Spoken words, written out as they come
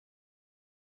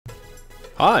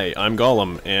Hi, I'm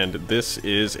Golem, and this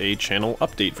is a channel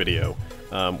update video.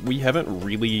 We haven't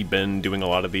really been doing a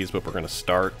lot of these, but we're going to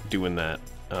start doing that.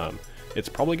 It's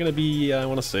probably going to be, I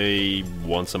want to say,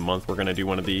 once a month we're going to do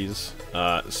one of these.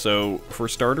 So, for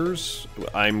starters,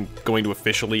 I'm going to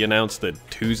officially announce that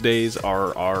Tuesdays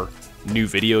are our new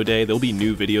video day. There'll be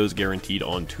new videos guaranteed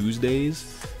on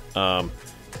Tuesdays.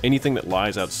 Anything that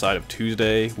lies outside of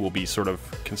Tuesday will be sort of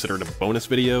considered a bonus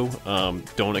video.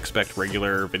 Don't expect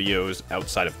regular videos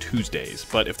outside of Tuesdays,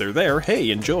 but if they're there,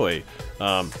 hey, enjoy.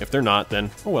 If they're not,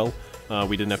 then, oh well,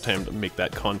 we didn't have time to make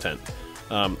that content.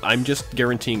 I'm just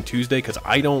guaranteeing Tuesday because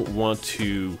I don't want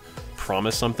to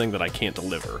promise something that I can't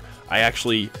deliver. I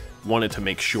actually wanted to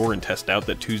make sure and test out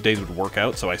that Tuesdays would work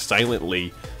out, so I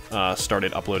silently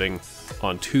started uploading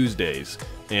on Tuesdays.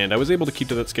 And I was able to keep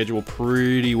to that schedule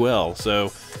pretty well,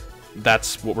 so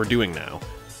that's what we're doing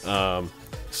now.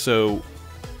 So,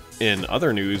 in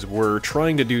other news, we're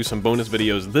trying to do some bonus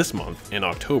videos this month, in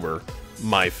October,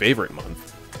 my favorite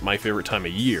month, my favorite time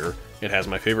of year. It has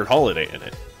my favorite holiday in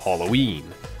it, Halloween.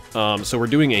 So we're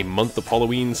doing a month of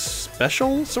Halloween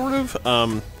special, sort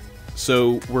of.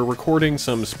 So we're recording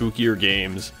some spookier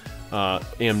games.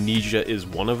 Amnesia is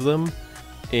one of them,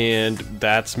 and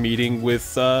that's meeting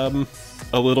with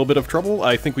a little bit of trouble.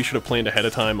 I think we should have planned ahead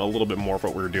of time a little bit more of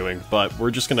what we were doing, but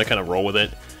we're just gonna kind of roll with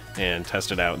it and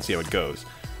test it out and see how it goes.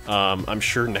 I'm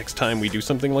sure next time we do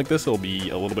something like this, it'll be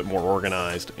a little bit more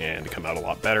organized and come out a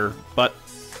lot better, but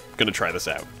I'm gonna try this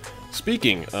out.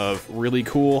 Speaking of really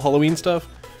cool Halloween stuff,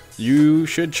 you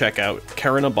should check out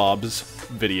Karinabob's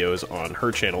videos on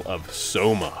her channel of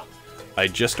SOMA. I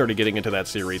just started getting into that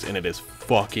series and it is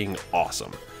fucking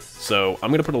awesome. So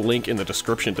I'm gonna put a link in the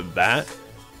description to that.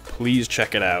 Please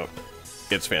check it out.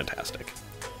 It's fantastic.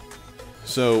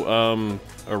 So,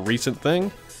 a recent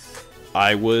thing,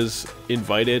 I was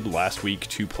invited last week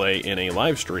to play in a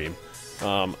live stream.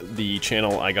 The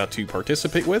channel I got to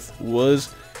participate with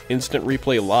was Instant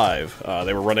Replay Live.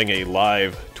 They were running a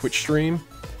live Twitch stream,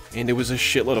 and it was a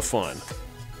shitload of fun.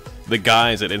 The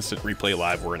guys at Instant Replay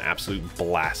Live were an absolute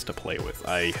blast to play with.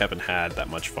 I haven't had that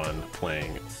much fun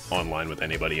playing online with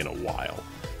anybody in a while.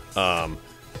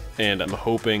 And I'm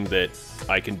hoping that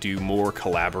I can do more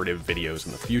collaborative videos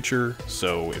in the future,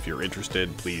 so if you're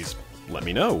interested, please let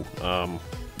me know.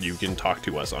 You can talk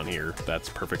to us on here, that's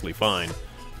perfectly fine.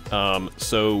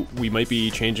 So we might be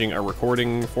changing our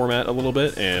recording format a little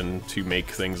bit, and to make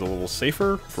things a little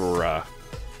safer, for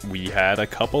we had a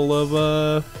couple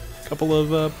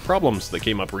of problems that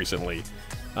came up recently.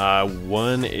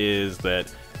 One is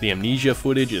that the Amnesia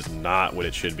footage is not what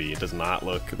it should be. It does not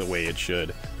look the way it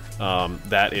should.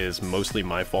 That is mostly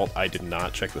my fault. I did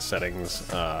not check the settings,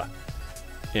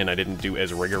 and I didn't do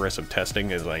as rigorous of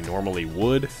testing as I normally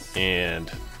would,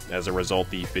 and as a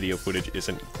result, the video footage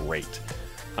isn't great.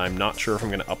 I'm not sure if I'm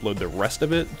going to upload the rest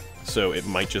of it, so it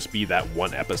might just be that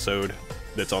one episode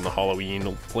that's on the Halloween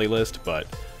playlist, but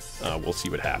we'll see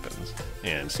what happens,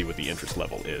 and see what the interest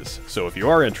level is. So if you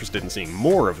are interested in seeing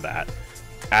more of that,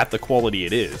 at the quality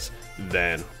it is,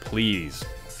 then please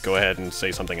go ahead and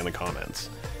say something in the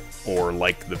comments, or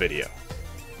like the video.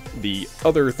 The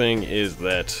other thing is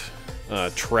that,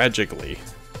 tragically,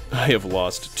 I have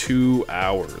lost 2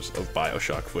 hours of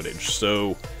BioShock footage,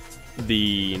 so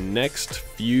the next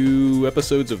few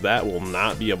episodes of that will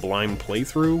not be a blind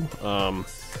playthrough,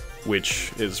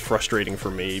 which is frustrating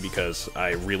for me because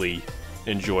I really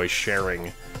enjoy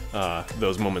sharing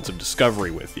those moments of discovery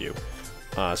with you.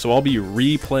 So I'll be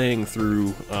replaying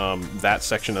through that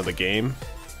section of the game.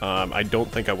 I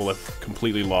don't think I will have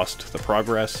completely lost the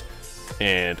progress,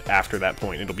 and after that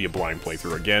point it'll be a blind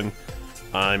playthrough again.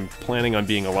 I'm planning on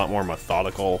being a lot more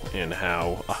methodical in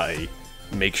how I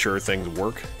make sure things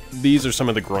work. These are some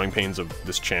of the growing pains of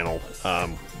this channel.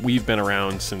 We've been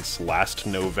around since last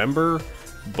November,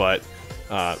 but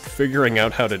figuring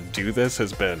out how to do this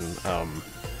has been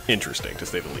interesting, to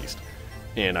say the least.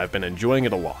 And I've been enjoying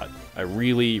it a lot. I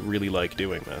really, really like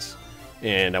doing this,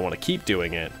 and I want to keep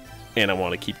doing it, and I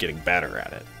want to keep getting better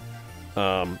at it.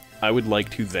 I would like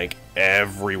to thank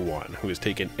everyone who has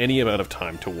taken any amount of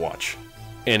time to watch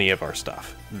any of our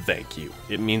stuff. Thank you.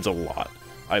 It means a lot.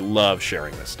 I love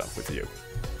sharing this stuff with you.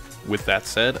 With that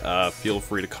said, feel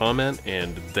free to comment,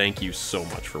 and thank you so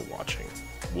much for watching.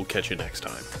 We'll catch you next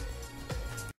time.